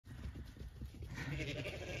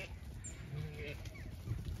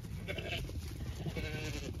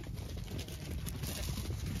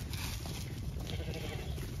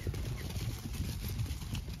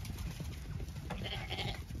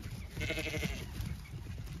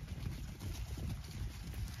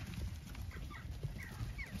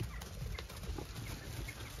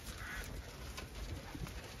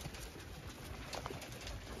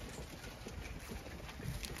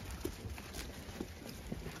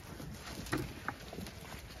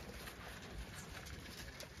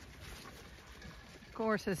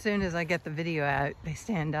course, as soon as I get the video out, they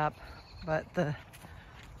stand up, but the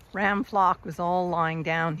ram flock was all lying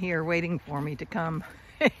down here waiting for me to come.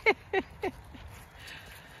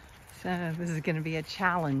 So this is going to be a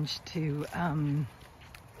challenge to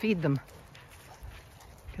feed them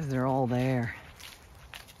because they're all there.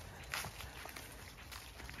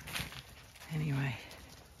 Anyway.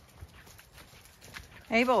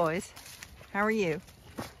 Hey boys, how are you?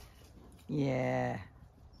 Yeah.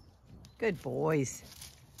 Good boys.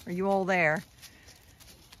 Are you all there?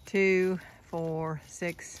 2, 4,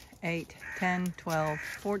 6, 8, 10, 12,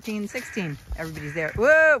 14, 16. Everybody's there.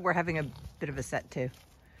 Whoa, we're having a bit of a set too.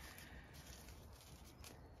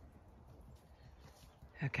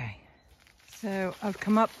 Okay, so I've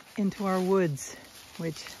come up into our woods,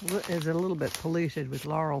 which is a little bit polluted with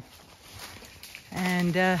laurel.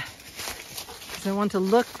 And so I want to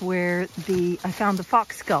look where I found the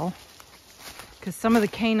fox skull, because some of the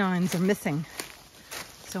canines are missing.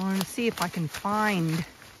 So I want to see if I can find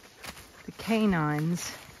the canines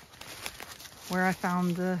where I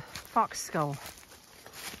found the fox skull.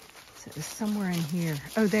 So it's somewhere in here.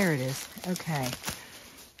 Oh, there it is. Okay.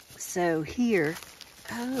 So here,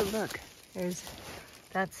 oh look,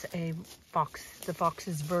 that's a fox, the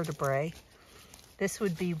fox's vertebrae. This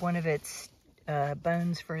would be one of its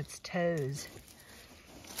bones for its toes.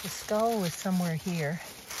 The skull was somewhere here.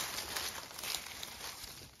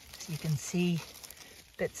 So you can see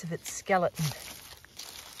bits of its skeleton.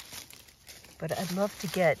 But I'd love to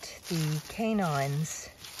get the canines,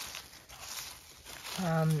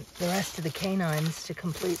 the rest of the canines to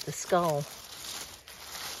complete the skull.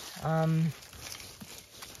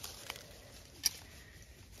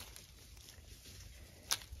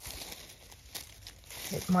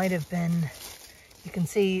 It might have been, you can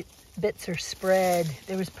see bits are spread.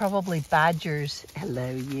 There was probably badgers.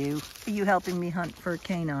 Hello, you. Are you helping me hunt for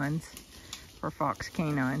canines? For fox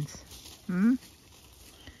canines? Hmm?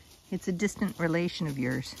 It's a distant relation of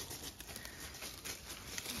yours.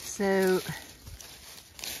 So,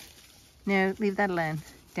 no, leave that alone.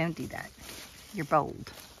 Don't do that. You're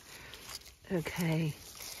bold. Okay.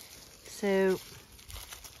 So,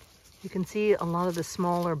 you can see a lot of the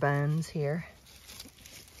smaller bones here.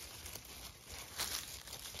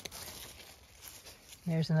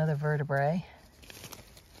 There's another vertebrae,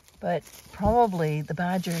 but probably the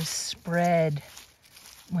badgers spread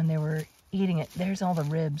when they were eating it. There's all the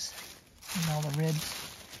ribs, and all the ribs.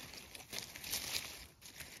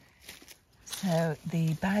 So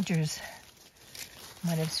the badgers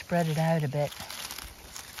might have spread it out a bit.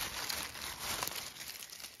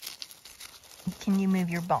 Can you move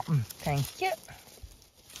your bottom? Thank you.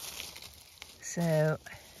 So,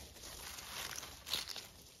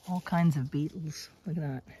 all kinds of beetles. Look at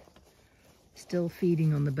that. Still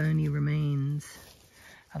feeding on the bony remains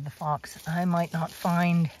of the fox. I might not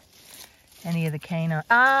find any of the canine.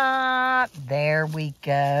 Ah, there we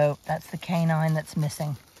go. That's the canine that's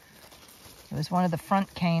missing. It was one of the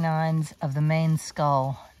front canines of the main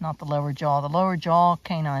skull, not the lower jaw. The lower jaw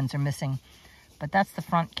canines are missing, but that's the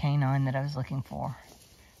front canine that I was looking for.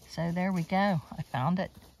 So there we go. I found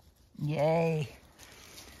it. Yay.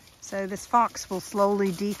 So this fox will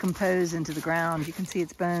slowly decompose into the ground. You can see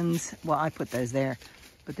its bones. Well, I put those there,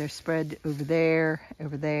 but they're spread over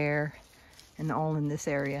there, and all in this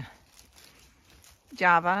area.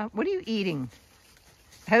 Java, what are you eating?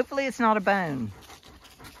 Hopefully it's not a bone.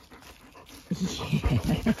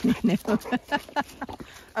 Yeah, no.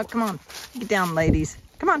 Oh, come on. Get down, ladies.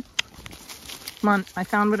 Come on. Come on. I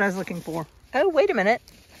found what I was looking for. Oh, wait a minute.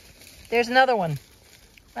 There's another one.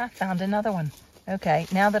 I found another one. Okay,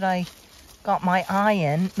 now that I got my eye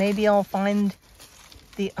in, maybe I'll find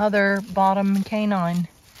the other bottom canine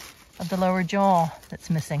of the lower jaw that's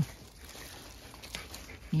missing.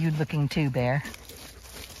 You looking too, Bear.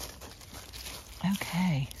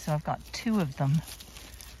 Okay, so I've got 2 of them.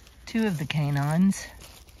 2 of the canines.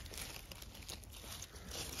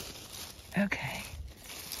 Okay.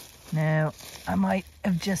 Now, I might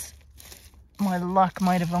have just, my luck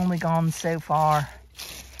might have only gone so far.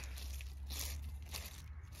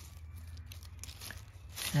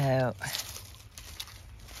 So,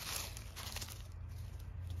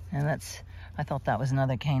 and I thought that was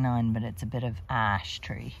another canine, but it's a bit of ash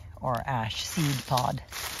tree or ash seed pod.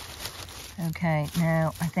 Okay,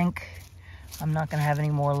 now I think I'm not going to have any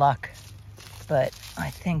more luck, but I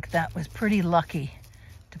think that was pretty lucky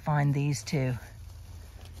to find these 2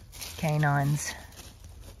 canines.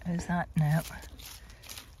 Is that? No.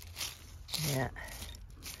 Yeah.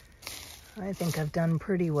 I think I've done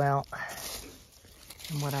pretty well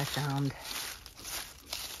in what I found.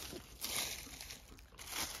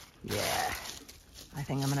 Yeah, I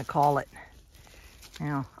think I'm going to call it.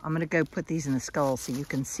 Now, I'm gonna go put these in the skull so you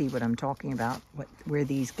can see what I'm talking about, where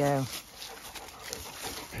these go.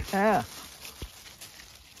 Oh,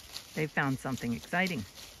 they found something exciting.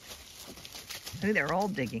 Oh, they're all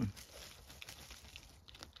digging.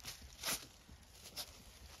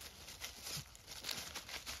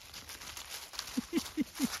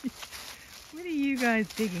 What are you guys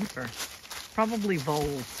digging for? Probably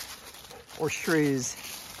voles or shrews.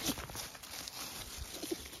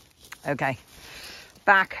 Okay,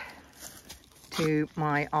 back to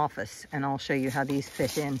my office and I'll show you how these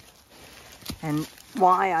fit in and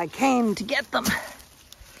why I came to get them,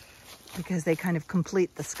 because they kind of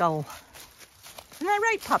complete the skull. Isn't that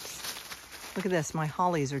right, pups? Look at this, my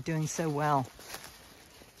hollies are doing so well.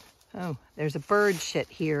 Oh, there's a bird shit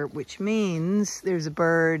here, which means there's a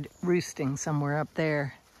bird roosting somewhere up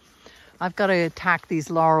there. I've got to attack these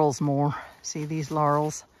laurels more. See these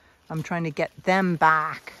laurels? I'm trying to get them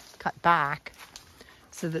back, cut back,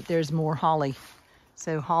 so that there's more holly.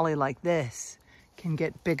 So holly like this can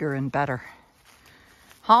get bigger and better.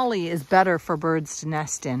 Holly is better for birds to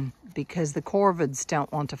nest in because the corvids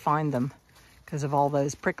don't want to find them because of all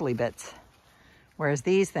those prickly bits. Whereas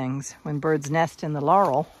these things, when birds nest in the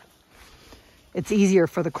laurel, it's easier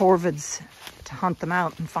for the corvids to hunt them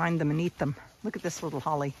out and find them and eat them. Look at this little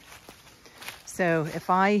holly. So if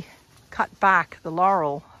I cut back the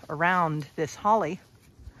laurel around this holly,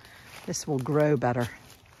 this will grow better.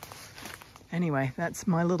 Anyway, that's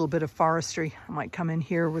my little bit of forestry. I might come in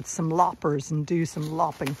here with some loppers and do some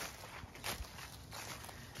lopping.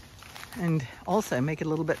 And also make it a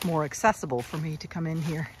little bit more accessible for me to come in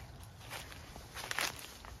here.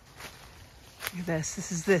 Look at this.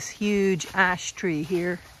 This is this huge ash tree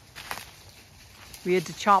here. We had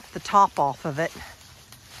to chop the top off of it.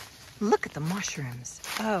 Look at the mushrooms.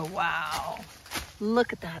 Oh, wow.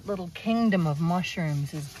 Look at that little kingdom of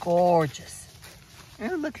mushrooms. It's gorgeous.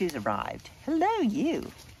 Oh, look who's arrived. Hello, you.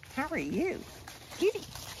 How are you? Kitty.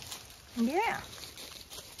 Yeah.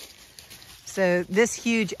 So this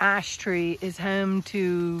huge ash tree is home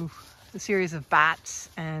to a series of bats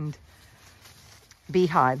and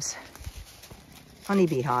beehives.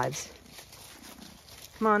 Honeybee hives.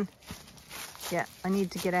 Come on. Yeah, I need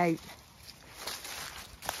to get out.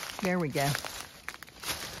 There we go.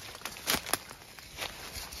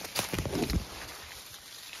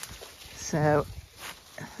 So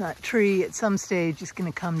that tree at some stage is going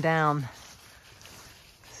to come down.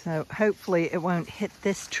 So hopefully it won't hit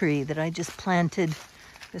this tree that I just planted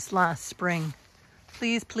this last spring.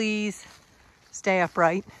 Please, please stay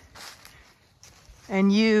upright.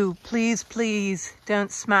 And you, please, please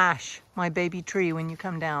don't smash my baby tree when you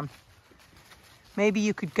come down. Maybe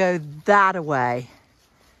you could go that away.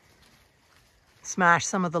 Smash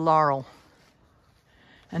some of the laurel.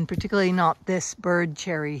 And particularly not this bird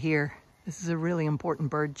cherry here. This is a really important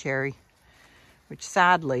bird cherry, which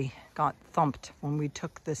sadly got thumped when we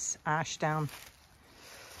took this ash down.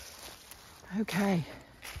 Okay.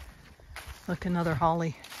 Look, another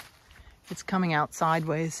holly. It's coming out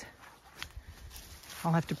sideways.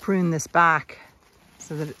 I'll have to prune this back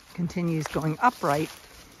so that it continues going upright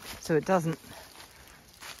so it doesn't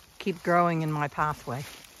keep growing in my pathway.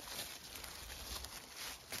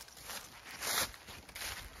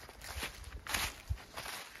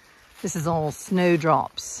 This is all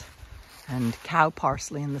snowdrops and cow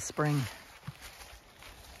parsley in the spring.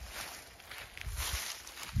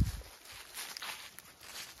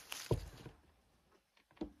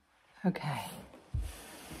 Okay,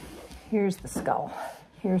 here's the skull.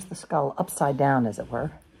 Here's the skull upside down, as it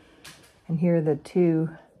were. And here are the two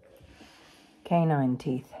canine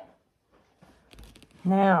teeth.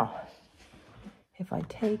 Now, if I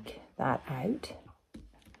take that out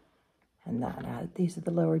and that out, these are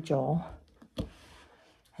the lower jaw.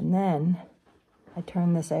 And then I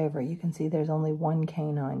turn this over. You can see there's only one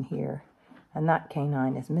canine here, and that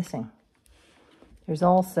canine is missing. There's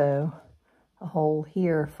also a hole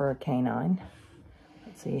here for a canine.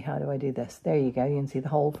 Let's see, how do I do this? There you go, you can see the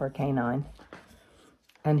hole for a canine.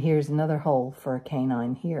 And here's another hole for a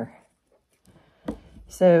canine here.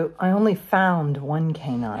 So I only found one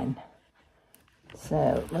canine.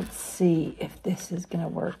 So let's see if this is gonna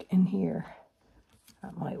work in here.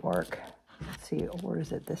 That might work. Let's see, or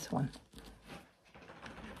is it this one?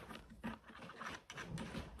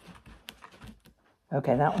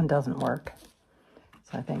 Okay, that one doesn't work.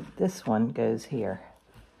 So I think this one goes here.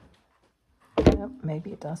 Nope,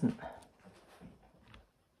 maybe it doesn't.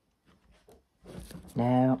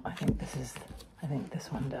 No, I think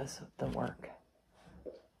this one does the work.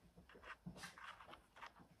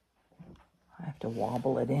 I have to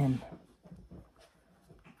wobble it in.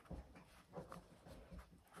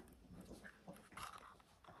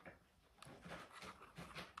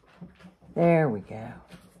 There we go.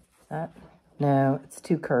 No, it's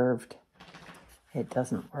too curved. It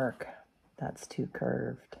doesn't work. That's too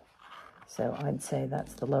curved. So I'd say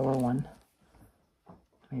that's the lower one.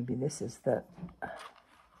 Maybe this is the...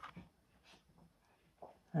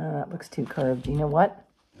 that looks too curved. You know what?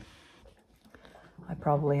 I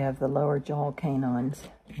probably have the lower jaw canines.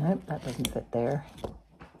 Nope, that doesn't fit there.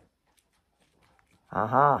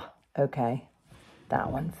 Aha, okay.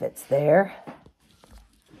 That one fits there.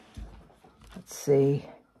 Let's see.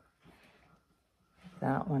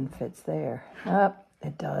 That one fits there. Oh,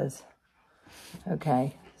 it does.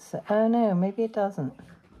 Okay. So, oh no, maybe it doesn't.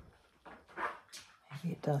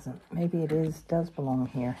 Maybe it doesn't. Maybe it does belong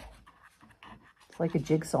here. It's like a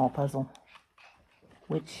jigsaw puzzle.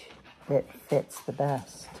 Which bit fits the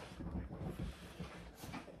best?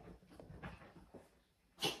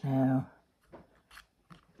 No.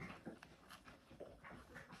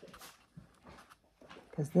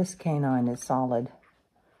 Because this canine is solid.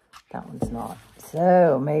 That one's not.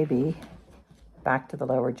 So maybe back to the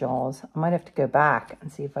lower jaws. I might have to go back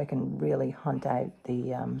and see if I can really hunt out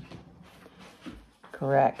the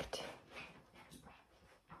correct.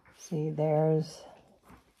 See, there's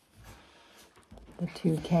the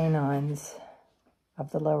two canines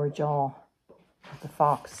of the lower jaw of the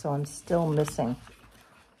fox. So I'm still missing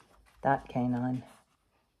that canine.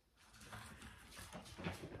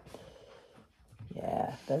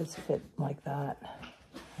 Yeah, those fit like that.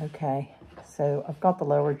 Okay, so I've got the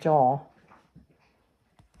lower jaw.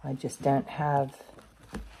 I just don't have,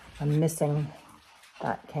 I'm missing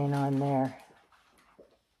that canine there.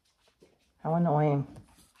 How annoying.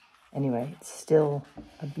 Anyway, it's still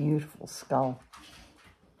a beautiful skull.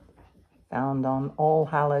 Found on All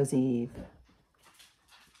Hallows Eve.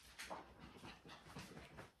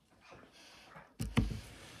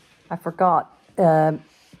 I forgot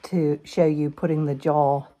to show you putting the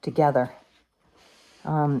jaw together.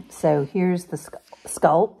 So here's the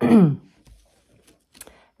skull.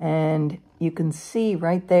 And you can see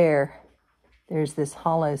right there, there's this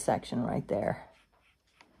hollow section right there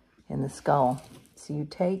in the skull. So you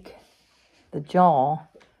take the jaw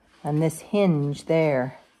and this hinge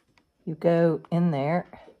there, you go in there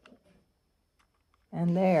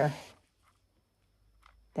and there.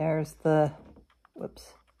 There's the,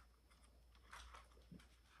 whoops.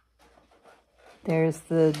 There's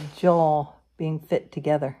the jaw being fit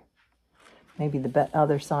together. Maybe the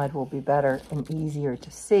other side will be better and easier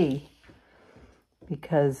to see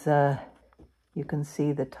because you can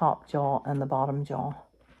see the top jaw and the bottom jaw.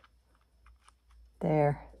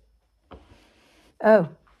 There. Oh,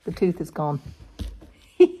 the tooth is gone.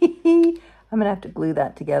 I'm going to have to glue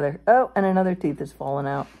that together. Oh, and another tooth has fallen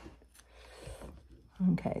out.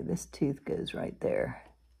 Okay, this tooth goes right there.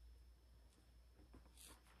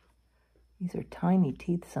 These are tiny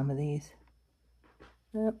teeth, some of these.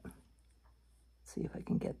 Yep. Let's see if I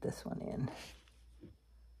can get this one in.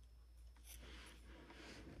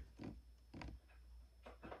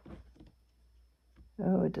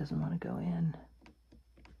 Oh, it doesn't want to go in.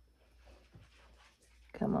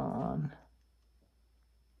 Come on.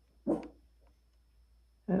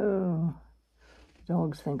 Oh,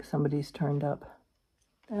 dogs think somebody's turned up.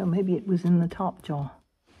 Oh, maybe it was in the top jaw.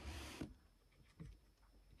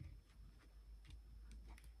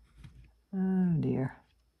 Oh dear.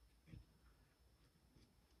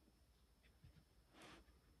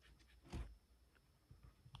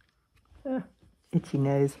 Itchy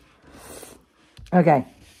nose. Okay.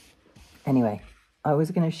 Anyway, I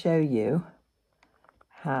was going to show you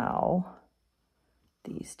how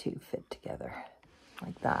these two fit together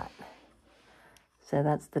like that. So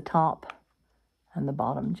that's the top and the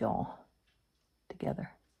bottom jaw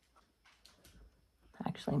together.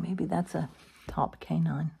 Actually, maybe that's a top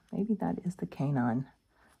canine. Maybe that is the canine.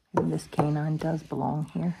 Maybe this canine does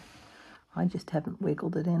belong here. I just haven't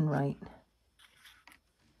wiggled it in right.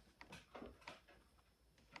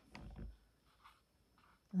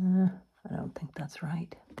 I don't think that's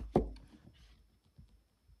right.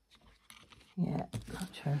 Yeah, not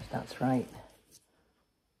sure if that's right.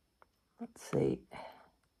 Let's see.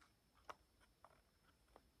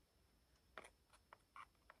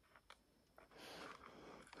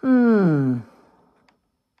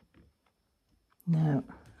 No,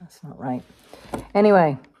 that's not right.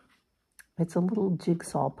 Anyway, it's a little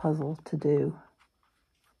jigsaw puzzle to do.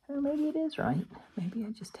 Or maybe it is right. Maybe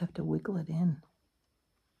I just have to wiggle it in.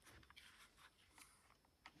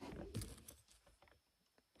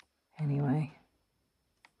 Anyway,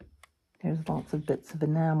 there's lots of bits of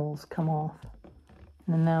enamels come off.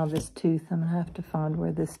 And now this tooth, I'm going to have to find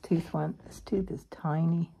where this tooth went. This tooth is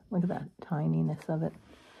tiny. Look at that tininess of it.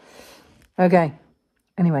 Okay,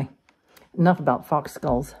 anyway, enough about fox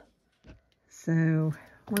skulls. So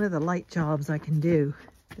one of the light jobs I can do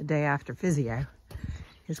the day after physio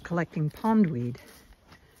is collecting pondweed,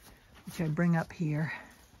 which I bring up here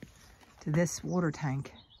to this water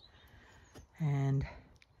tank, and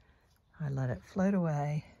I let it float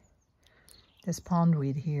away. This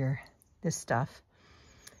pondweed here, this stuff,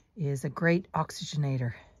 is a great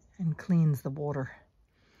oxygenator and cleans the water.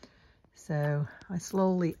 So I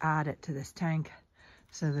slowly add it to this tank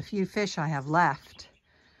so the few fish I have left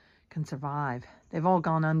can survive. They've all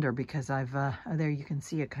gone under because I've, there you can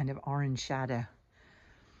see a kind of orange shadow.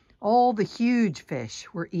 All the huge fish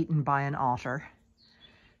were eaten by an otter.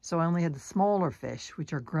 So I only had the smaller fish,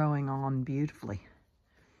 which are growing on beautifully.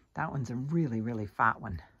 That one's a really, really fat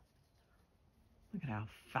one. Look at how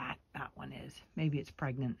fat that one is. Maybe it's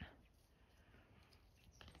pregnant.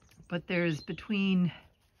 But there's between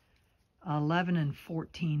 11 and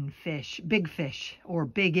 14 fish, big fish, or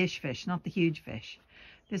big-ish fish, not the huge fish.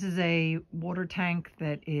 This is a water tank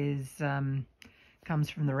that is comes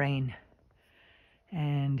from the rain,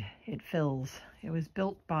 and it fills. It was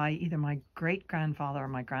built by either my great-grandfather or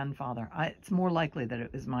my grandfather. It's more likely that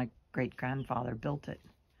it was my great-grandfather built it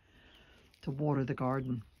to water the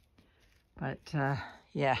garden. But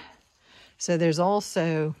yeah, so there's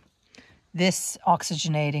also this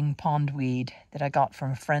oxygenating pondweed that I got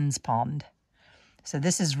from a friend's pond. So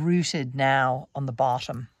this is rooted now on the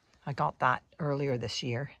bottom. I got that earlier this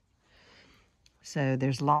year. So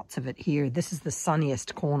there's lots of it here. This is the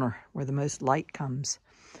sunniest corner where the most light comes.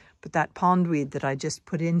 But that pondweed that I just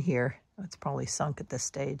put in here, it's probably sunk at this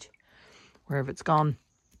stage, wherever it's gone.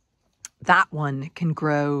 That one can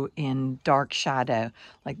grow in dark shadow.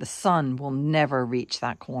 Like the sun will never reach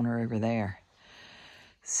that corner over there.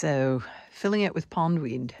 So filling it with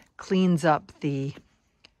pondweed cleans up the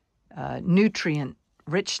nutrient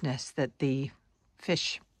richness that the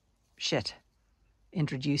fish shit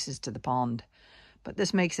introduces to the pond. But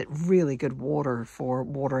this makes it really good water for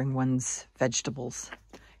watering one's vegetables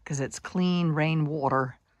because it's clean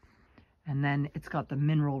rainwater, and then it's got the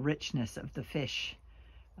mineral richness of the fish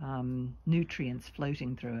nutrients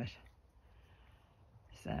floating through it.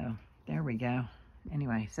 So there we go.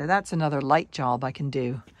 Anyway, so that's another light job I can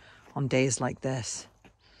do on days like this.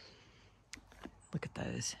 Look at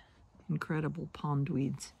those incredible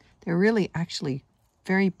pondweeds. They're really actually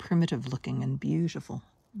very primitive looking and beautiful.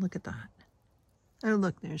 Look at that. Oh,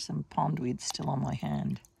 look, there's some pondweed still on my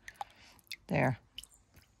hand. There.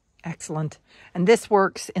 Excellent. And this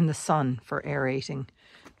works in the sun for aerating.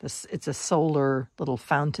 It's a solar little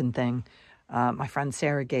fountain thing my friend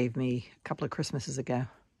Sarah gave me a couple of Christmases ago.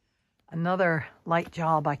 Another light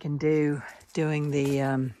job I can do doing the,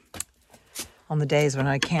 on the days when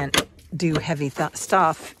I can't do heavy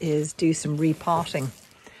stuff, is do some repotting.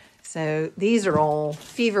 So these are all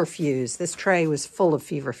feverfews. This tray was full of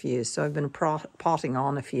feverfews, so I've been potting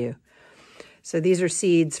on a few. So these are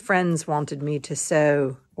seeds friends wanted me to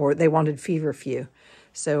sow, or they wanted feverfew.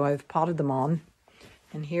 So I've potted them on.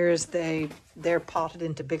 And here's they're potted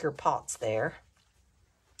into bigger pots there.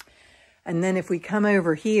 And then if we come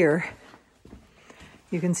over here,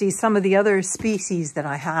 you can see some of the other species that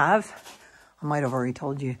I have. I might have already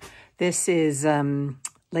told you. This is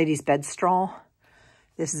lady's bedstraw.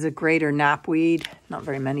 This is a greater knapweed. Not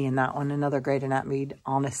very many in that one. Another greater knapweed,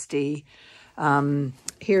 honesty.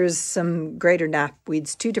 Here's some greater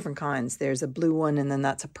knapweeds, two different kinds. There's a blue one, and then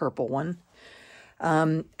that's a purple one.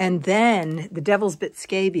 And then the devil's bit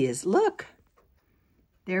scabious. Look,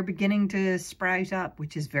 they're beginning to sprout up,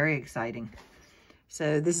 which is very exciting.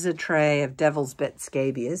 So this is a tray of devil's bit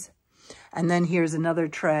scabious. And then here's another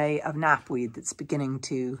tray of knapweed that's beginning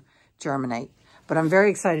to germinate. But I'm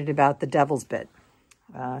very excited about the devil's bit.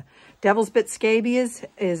 Devil's bit scabious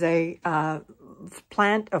is a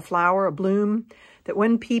plant, a flower, a bloom, that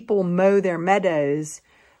when people mow their meadows,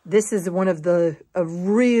 this is one of a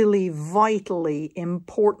really vitally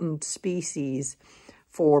important species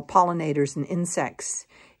for pollinators and insects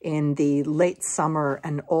in the late summer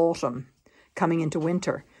and autumn, coming into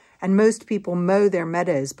winter. And most people mow their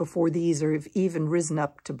meadows before these are even risen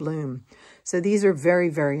up to bloom. So these are very,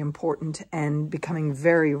 very important and becoming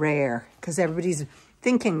very rare because everybody's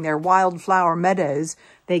thinking they're wildflower meadows.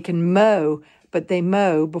 They can mow, but they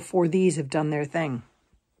mow before these have done their thing.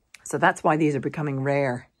 So that's why these are becoming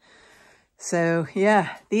rare. So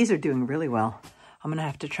yeah, these are doing really well. I'm going to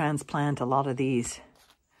have to transplant a lot of these.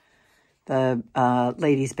 The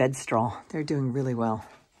lady's bedstraw, they're doing really well.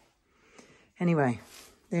 Anyway,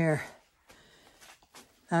 there.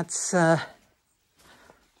 That's the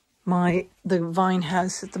vine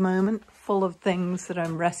house at the moment, full of things that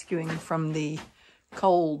I'm rescuing from the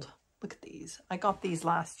cold. Look at these. I got these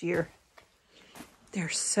last year. They're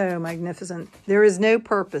so magnificent. There is no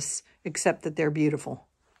purpose except that they're beautiful,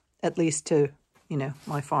 at least to, you know,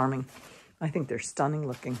 my farming. I think they're stunning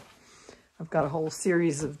looking. I've got a whole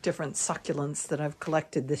series of different succulents that I've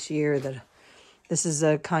collected this year. This is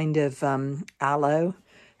a kind of aloe.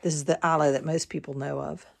 This is the aloe that most people know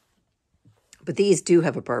of. But these do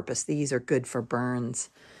have a purpose. These are good for burns.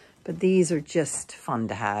 But these are just fun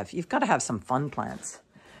to have. You've got to have some fun plants.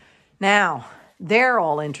 Now, they're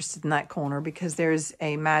all interested in that corner because there's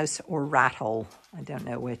a mouse or rat hole. I don't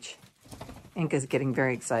know which. Inca's getting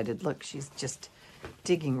very excited. Look, she's just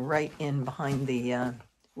digging right in behind the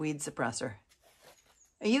weed suppressor.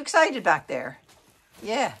 Are you excited back there?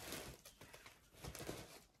 Yeah.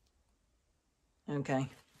 Okay.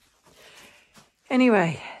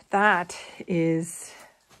 Anyway, that is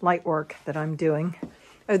light work that I'm doing.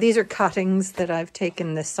 Oh, these are cuttings that I've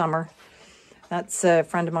taken this summer. That's a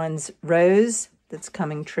friend of mine's rose that's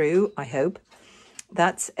coming true, I hope.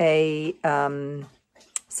 That's a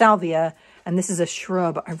salvia, and this is a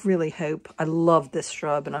shrub. I really hope. I love this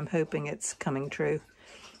shrub, and I'm hoping it's coming true.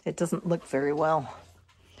 It doesn't look very well.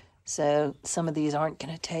 So some of these aren't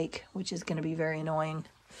going to take, which is going to be very annoying.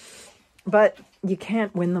 But you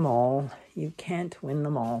can't win them all. You can't win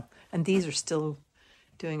them all. And these are still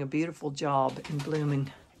doing a beautiful job in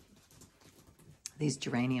blooming. These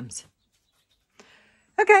geraniums.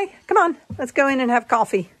 Okay, come on. Let's go in and have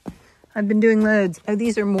coffee. I've been doing loads. Oh,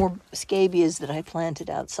 these are more scabias that I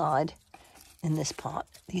planted outside in this pot.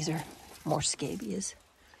 These are more scabias.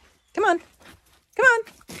 Come on. Come on.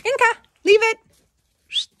 Inca, leave it.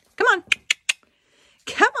 Come on.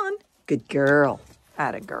 Come on. Good girl.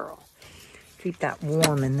 Atta girl. Keep that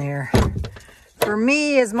warm in there. For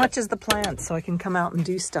me, as much as the plants, so I can come out and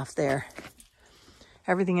do stuff there.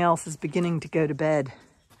 Everything else is beginning to go to bed.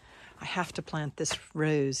 I have to plant this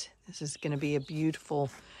rose. This is going to be a beautiful,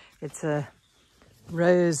 it's a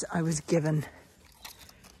rose I was given.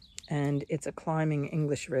 And it's a climbing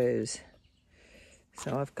English rose.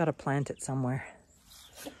 So I've got to plant it somewhere.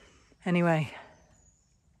 Anyway,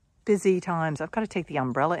 busy times. I've got to take the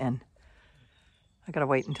umbrella in. I got to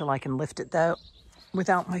wait until I can lift it though,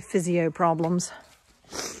 without my physio problems.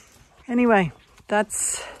 Anyway,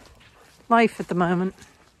 that's life at the moment.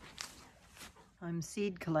 I'm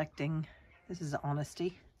seed collecting. This is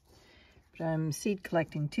honesty. But I'm seed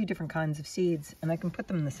collecting 2 different kinds of seeds, and I can put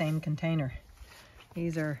them in the same container.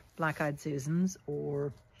 These are black-eyed Susans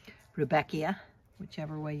or Rudbeckia,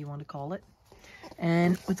 whichever way you want to call it.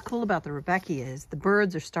 And what's cool about the Rudbeckia is the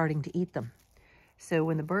birds are starting to eat them. So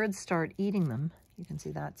when the birds start eating them, you can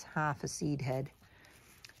see that's half a seed head.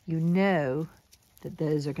 You know that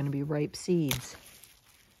those are going to be ripe seeds.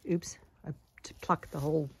 Oops, I plucked the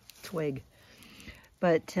whole twig.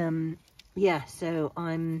 But yeah, so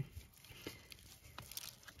I'm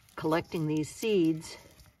collecting these seeds,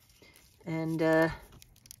 and there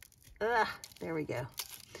we go.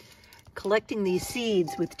 Collecting these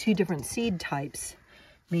seeds with 2 different seed types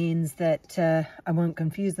means that I won't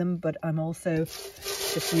confuse them, but I'm also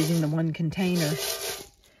just using the one container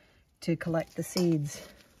to collect the seeds.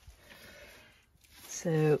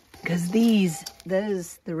 So, because the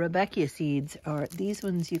Rudbeckia seeds are, these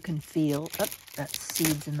ones you can feel, that's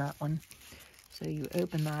seeds in that one. So you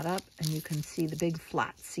open that up and you can see the big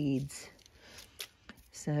flat seeds.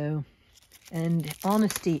 So, and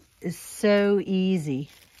honesty is so easy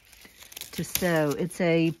to sow. It's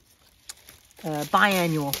a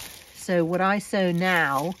biannual. So what I sow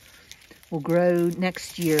now will grow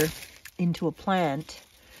next year into a plant,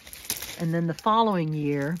 and then the following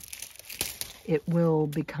year it will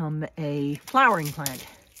become a flowering plant.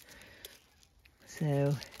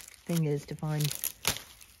 So the thing is to find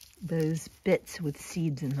those bits with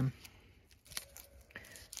seeds in them.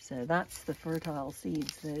 So that's the fertile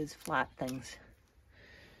seeds, those flat things.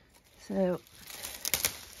 So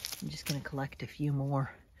I'm just going to collect a few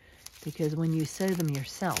more, because when you sow them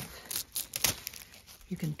yourself,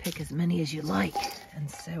 you can pick as many as you like and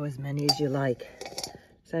sow as many as you like.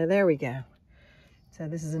 So there we go. So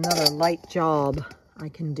this is another light job I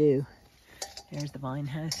can do. There's the vine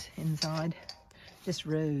house inside. This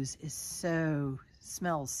rose is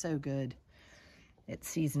smells so good. Its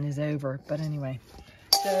season is over, but anyway.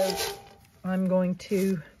 So I'm going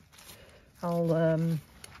to, I'll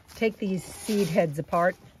take these seed heads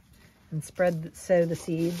apart and sow the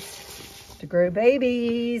seeds to grow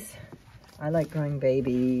babies. I like growing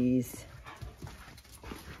babies.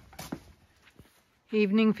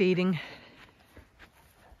 Evening feeding.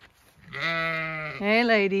 Hey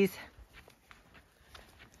ladies.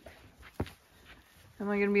 Am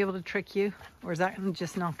I going to be able to trick you? Or is that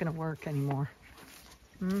just not going to work anymore?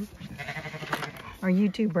 Are you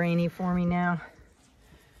too brainy for me now?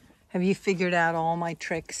 Have you figured out all my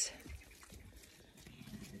tricks?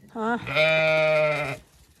 Huh? Have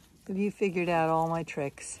you figured out all my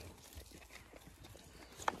tricks?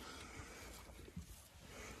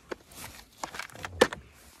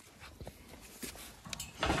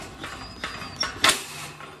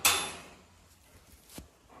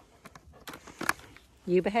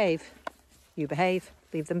 You behave. You behave.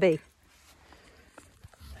 Leave them be.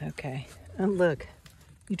 Okay. Oh, look.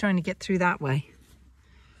 You're trying to get through that way.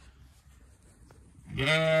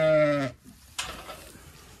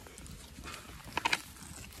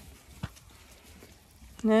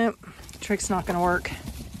 Nope. Trick's not going to work.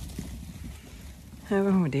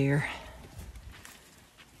 Oh, dear.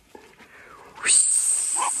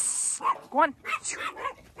 Go on.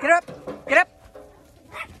 Get up. Get up.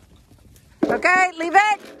 Okay, leave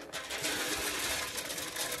it.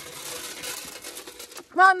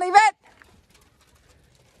 Come on, leave it.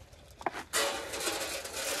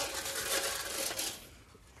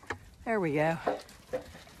 There we go.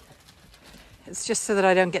 It's just so that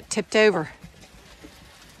I don't get tipped over.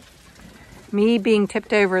 Me being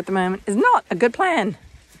tipped over at the moment is not a good plan.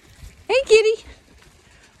 Hey, kitty.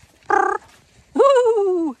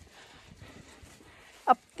 Woo!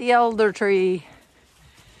 Up the elder tree.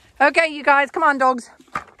 Okay, you guys, come on, dogs.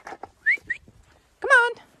 Come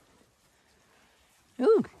on.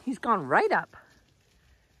 Ooh, he's gone right up.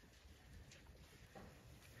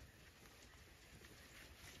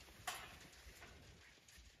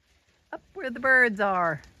 Up where the birds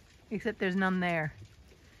are, except there's none there.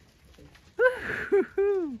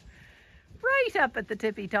 Right up at the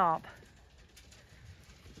tippy top.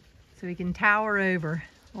 So he can tower over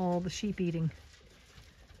all the sheep eating.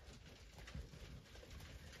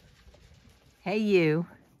 Hey you,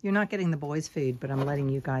 you're not getting the boys' food, but I'm letting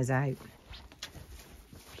you guys out.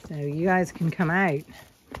 So you guys can come out.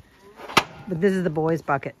 But this is the boys'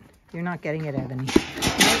 bucket. You're not getting it, Ebony.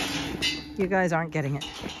 Nope. You guys aren't getting it.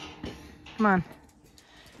 Come on.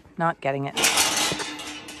 Not getting it.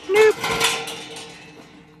 Nope.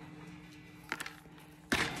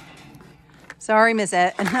 Sorry, Miss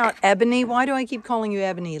not Ebony. Why do I keep calling you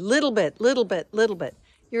Ebony? Little bit, little bit, little bit.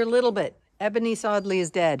 You're a little bit. Ebony Sodley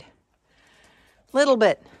is dead. Little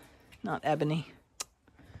bit. Not Ebony.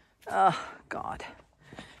 Oh, God.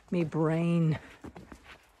 Me brain.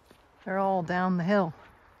 They're all down the hill.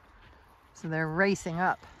 So they're racing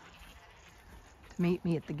up to meet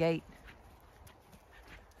me at the gate.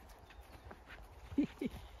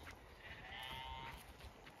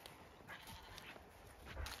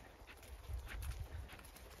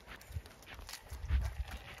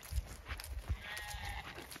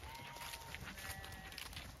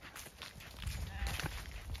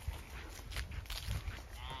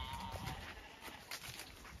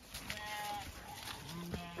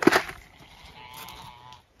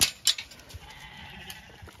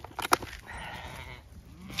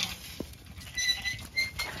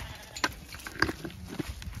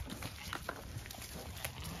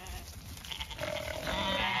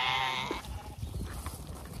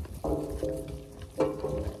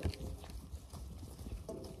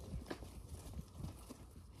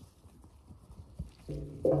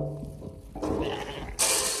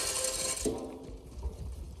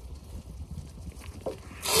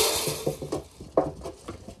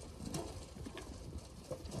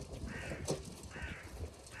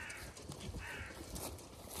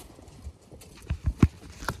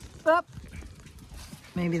 Up.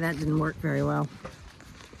 Maybe that didn't work very well.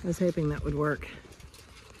 I was hoping that would work.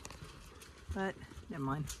 But never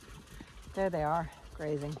mind. There they are,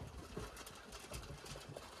 grazing.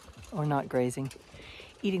 Or not grazing.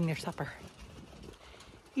 Eating their supper.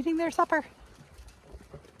 Eating their supper.